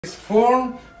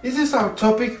Form. This is our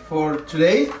topic for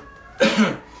today.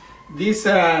 This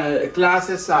class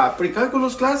is a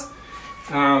Precalculus class.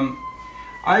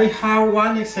 I have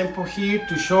one example here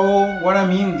to show what I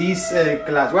mean this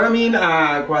class. What I mean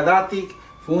quadratic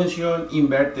function in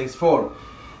vertex form.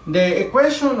 The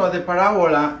equation of the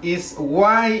parabola is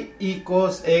y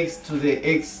equals x to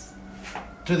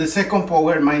the second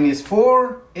power minus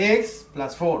 4x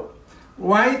plus 4.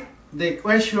 Write the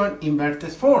equation in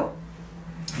vertex form.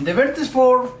 The vertex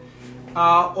form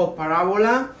of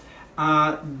parabola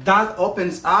that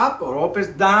opens up or opens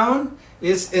down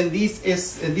is in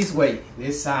this way.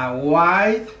 This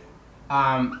y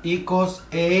equals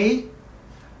a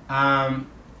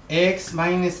x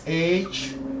minus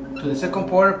h to the second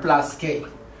power plus k.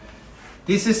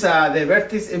 This is the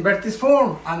vertex in vertex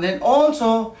form, and then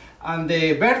also on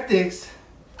the vertex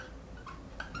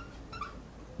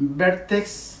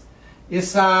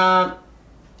is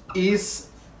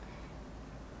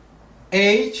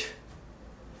h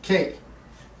k.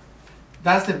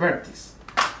 That's the vertex.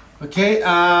 Okay,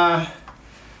 and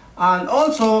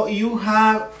also you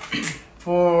have,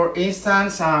 for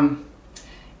instance,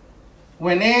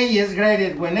 when a is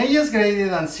greater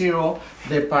than 0,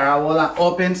 the parabola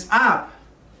opens up.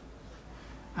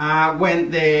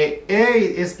 When the a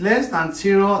is less than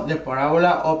 0, the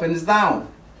parabola opens down.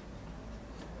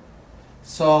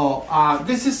 So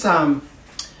this is some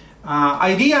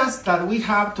ideas that we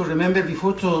have to remember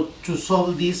before to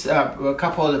solve this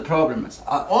couple of the problems.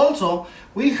 Also,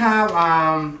 we have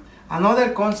another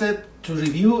concept to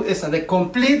review is the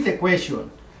complete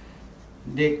equation.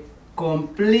 The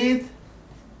complete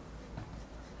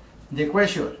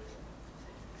equation.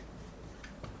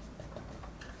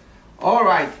 All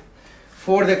right.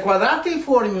 For the quadratic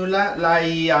formula,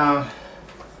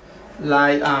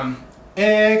 like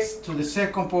x to the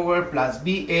second power plus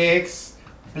bx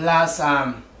plus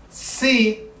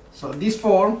c, so this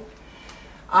form,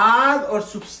 add or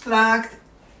subtract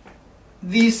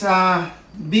this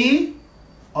b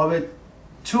over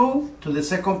 2 to the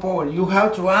second power. You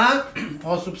have to add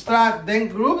or subtract, then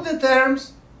group the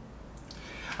terms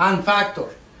and factor.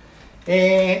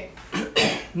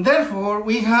 Therefore,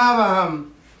 we have,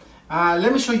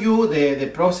 let me show you the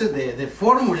process, the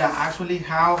formula, actually,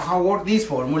 how work this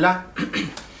formula.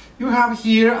 You have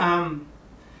here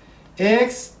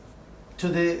x to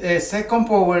the second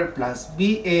power plus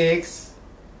bx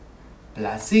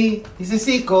plus c. This is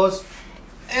equals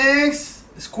x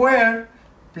squared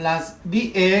plus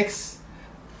bx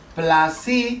plus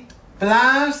c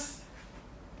plus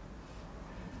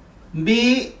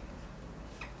b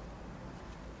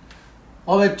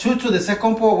over 2 to the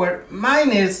second power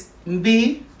minus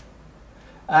b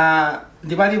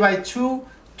divided by 2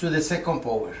 to the second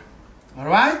power. All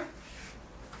right?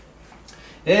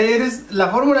 La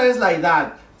formula is like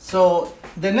that. So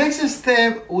the next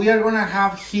step we are going to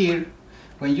have here,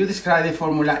 when you describe the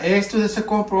formula, x to the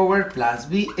second power plus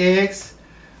bx,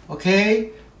 okay,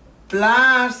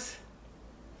 plus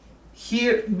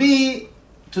here b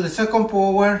to the second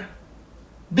power,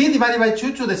 b divided by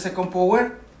 2 to the second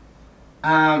power.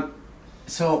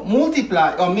 So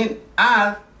multiply,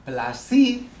 add plus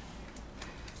c,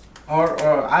 or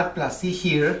add plus c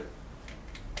here,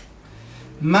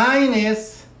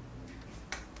 minus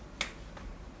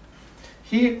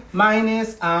here,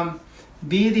 minus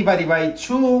b divided by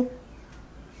 2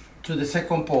 to the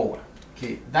second power.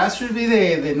 Okay, that should be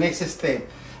the next step.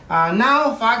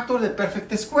 Now factor the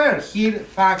perfect square. Here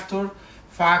factor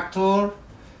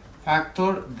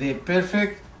the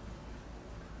perfect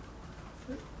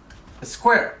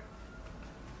square.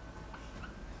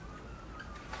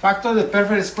 Factor the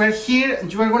perfect square. Here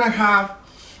you are going to have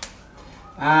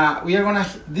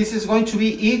this is going to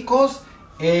be equals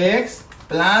x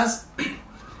plus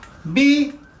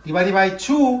b divided by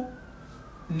 2,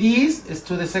 this is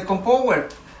to the second power,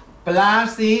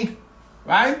 plus c,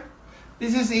 right?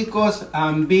 This is equals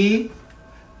b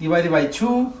divided by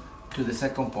 2 to the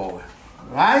second power,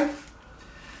 right?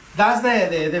 That's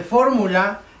the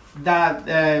formula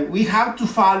that we have to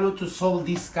follow to solve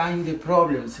this kind of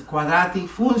problems. Quadratic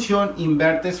function in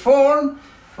vertex form.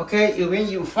 Okay, when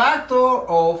you factor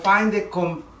or find the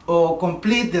or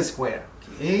complete the square.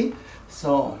 Okay,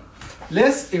 so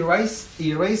let's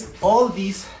erase all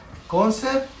these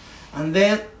concepts, and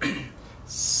then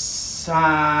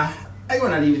I'm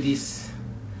gonna leave this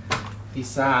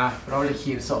problem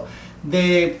here. So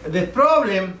the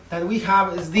problem that we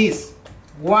have is this: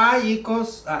 y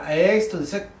equals x to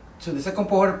the second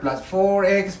power plus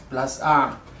 4x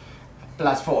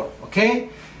plus 4. Okay,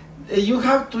 you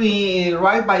have to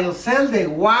write by yourself the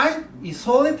y,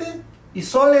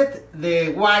 isolate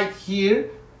the y here,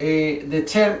 the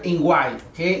term in y.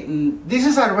 Okay, this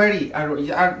is already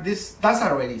that's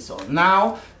already so.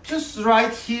 Now just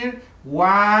write here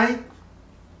y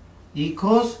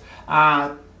equals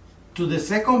to the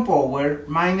second power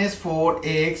minus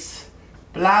 4x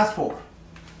plus 4.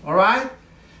 All right,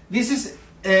 this is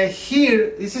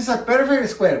here. This is a perfect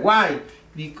square. Why?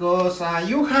 Because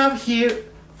you have here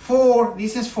 4.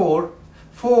 This is 4.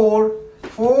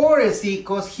 4 is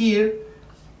equals here.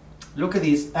 Look at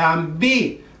this.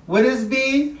 B. What is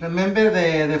B? Remember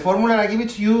the formula I give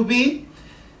it to you. B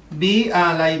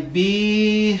like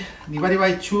B divided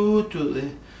by 2 to the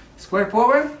square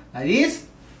power, like this.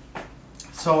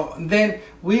 So then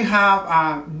we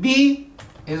have B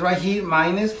is right here,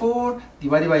 minus 4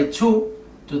 divided by 2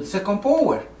 to the second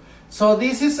power. So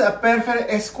this is a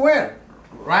perfect square,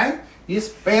 right? This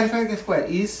perfect square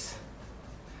is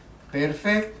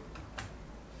perfect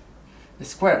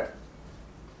square.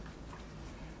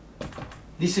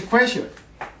 This equation,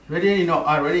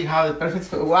 already have the perfect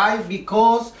square. Why?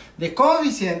 Because the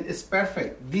coefficient is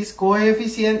perfect. This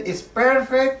coefficient is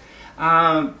perfect.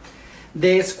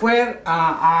 The square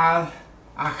a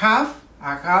half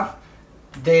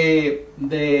the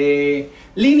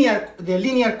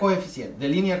linear coefficient.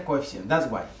 That's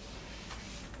why.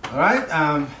 All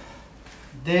right.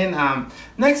 Then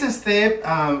next step,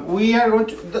 we are going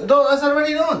to. That's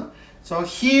already done. So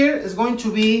here is going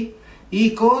to be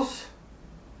equals.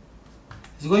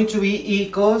 It's going to be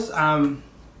equals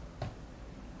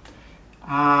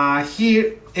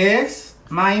here x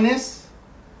minus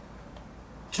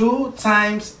 2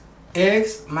 times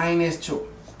x minus 2,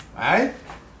 right?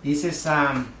 This is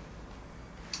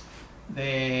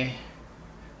the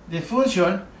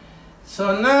function.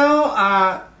 So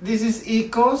now this is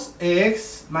equals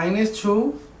x minus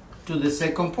 2 to the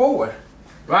second power,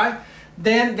 right?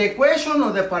 Then the equation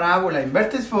of the parabola in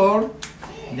vertex form,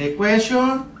 the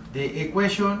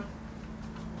equation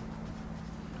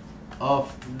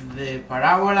of the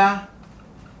parabola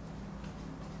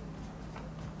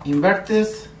in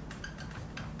vertex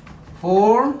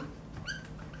form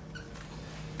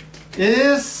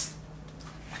is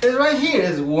right here.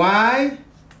 Is y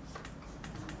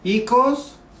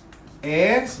equals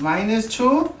x minus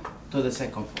 2 to the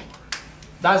second power.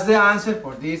 That's the answer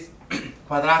for this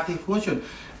quadratic function.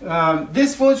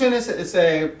 This function is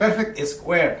a perfect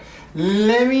square.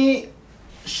 Let me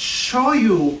show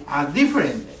you a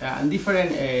different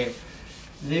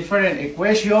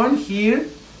equation here.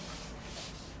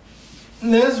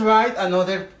 Let's write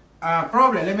another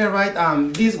problem. Let me write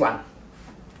this one.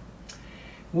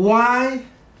 Y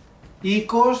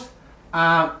equals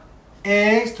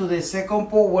x to the second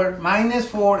power minus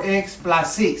 4x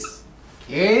plus 6.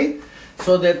 Okay,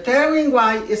 so the term in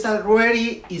y is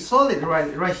already solid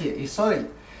right here. Is solid.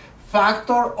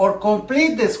 Factor or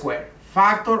complete the square.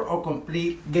 Factor or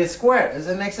complete the square is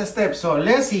the next step. So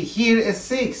let's see. Here is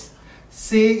 6.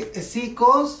 6 is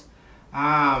equals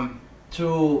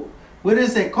to, what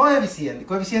is the coefficient? The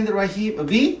coefficient right here,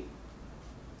 b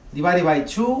divided by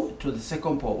 2 to the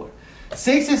second power.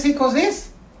 6 is equals this?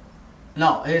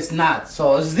 No, it's not.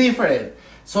 So it's different.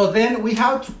 So then we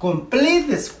have to complete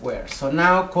the square. So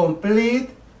now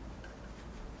complete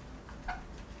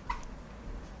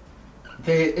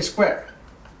the square.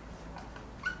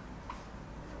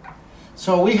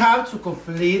 So we have to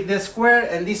complete the square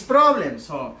in this problem.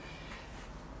 So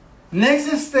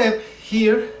next step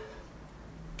here.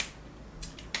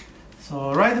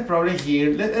 So write the problem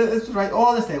here. Let's write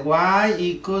all the steps. Y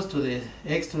equals to the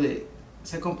x to the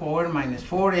second power minus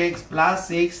 4x plus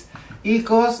 6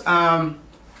 equals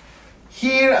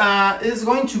here is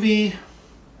going to be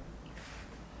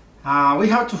we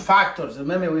have to factor.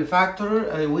 Remember, we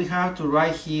factor. We have to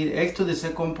write here x to the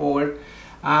second power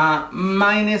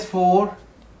minus 4x,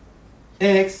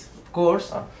 of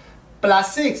course,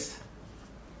 plus 6.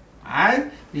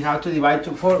 Alright, we have to divide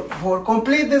for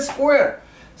complete the square.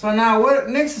 So now,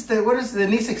 next step? What is the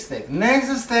next step?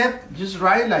 Next step, just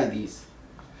write like this.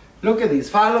 Look at this.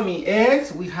 Follow me.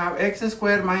 X. We have x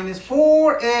squared minus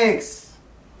 4x.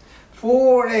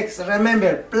 4x.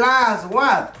 Remember, plus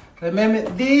what? Remember,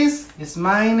 this is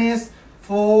minus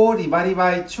 4 divided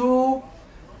by 2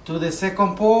 to the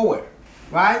second power,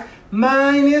 right?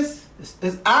 Minus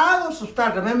is add or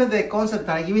subtract. Remember the concept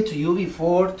that I give it to you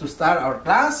before to start our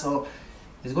class. So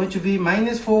it's going to be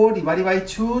minus 4 divided by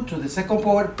 2 to the second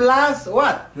power plus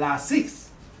what? Plus 6.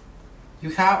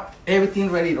 You have everything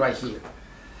ready right here,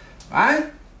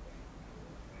 right?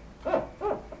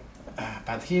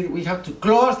 But here we have to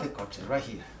close the curtain right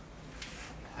here.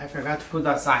 I forgot to put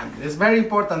that sign. It's very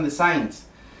important, the signs.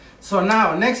 So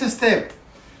now, next step.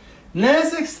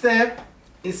 Next step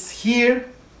is here.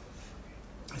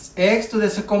 It's x to the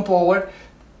second power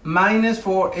minus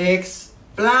 4x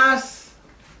plus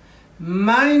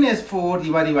minus 4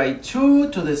 divided by 2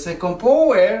 to the second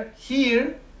power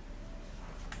here.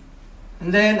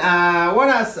 And then what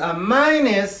is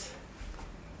minus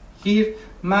here?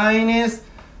 Minus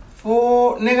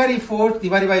 4, negative 4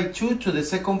 divided by 2 to the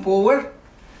second power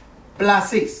plus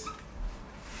 6.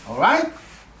 Alright?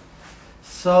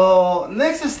 So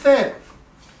next step.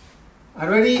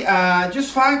 Already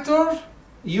just factor.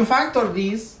 You factor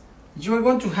this, you are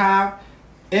going to have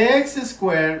x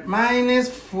squared minus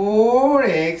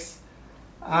 4x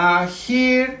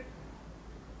here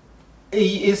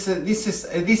is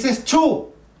this is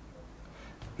 2.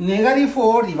 Negative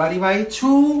 4 divided by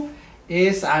 2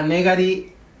 is a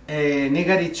negative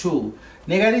 2.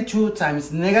 Negative 2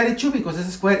 times negative 2, because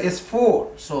this square is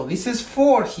 4. So this is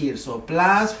 4 here. So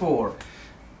plus 4.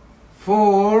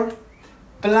 4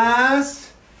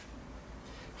 plus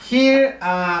here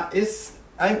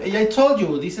I told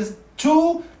you this is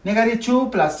 2. Negative 2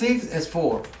 plus 6 is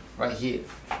 4 right here.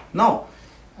 No,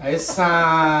 it's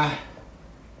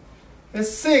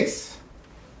 6,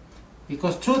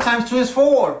 because 2 times 2 is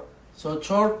 4. So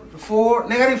short 4,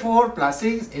 negative 4 plus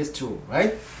 6 is 2,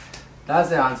 right? That's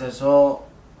the answer. So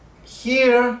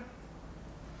here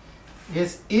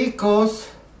is equals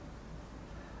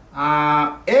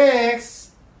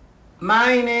x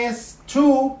minus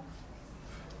 2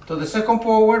 to the second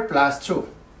power plus 2,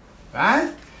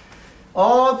 right?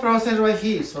 All process right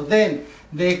here. So then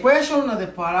the equation of the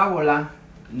parabola,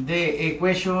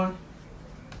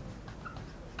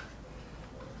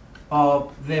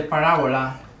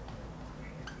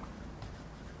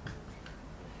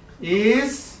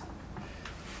 is,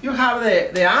 you have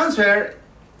the answer,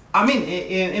 I mean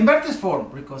in inverted form,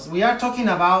 because we are talking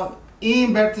about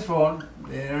inverted form.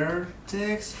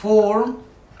 Vertex form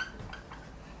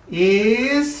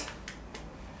is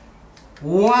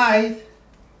y,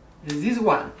 is this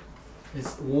one,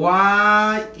 is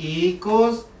y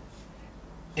equals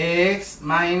x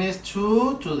minus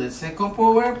 2 to the second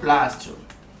power plus 2.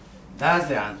 That's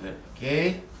the answer,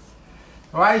 okay?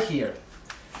 Right here.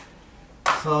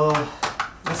 So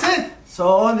that's it.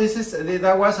 So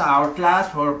that was our class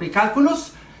for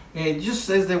Precalculus. Just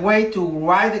as the way to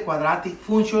write the quadratic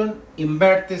function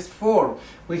inverted form.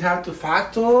 We have to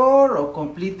factor or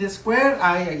complete the square.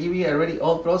 I give you already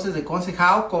all process, the concept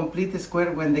how complete the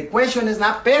square when the question is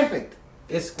not perfect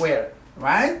square,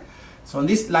 right? So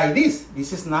this like this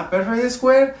is not perfect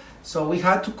square, so we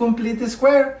have to complete the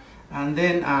square, and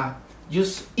then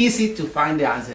just easy to find the answer.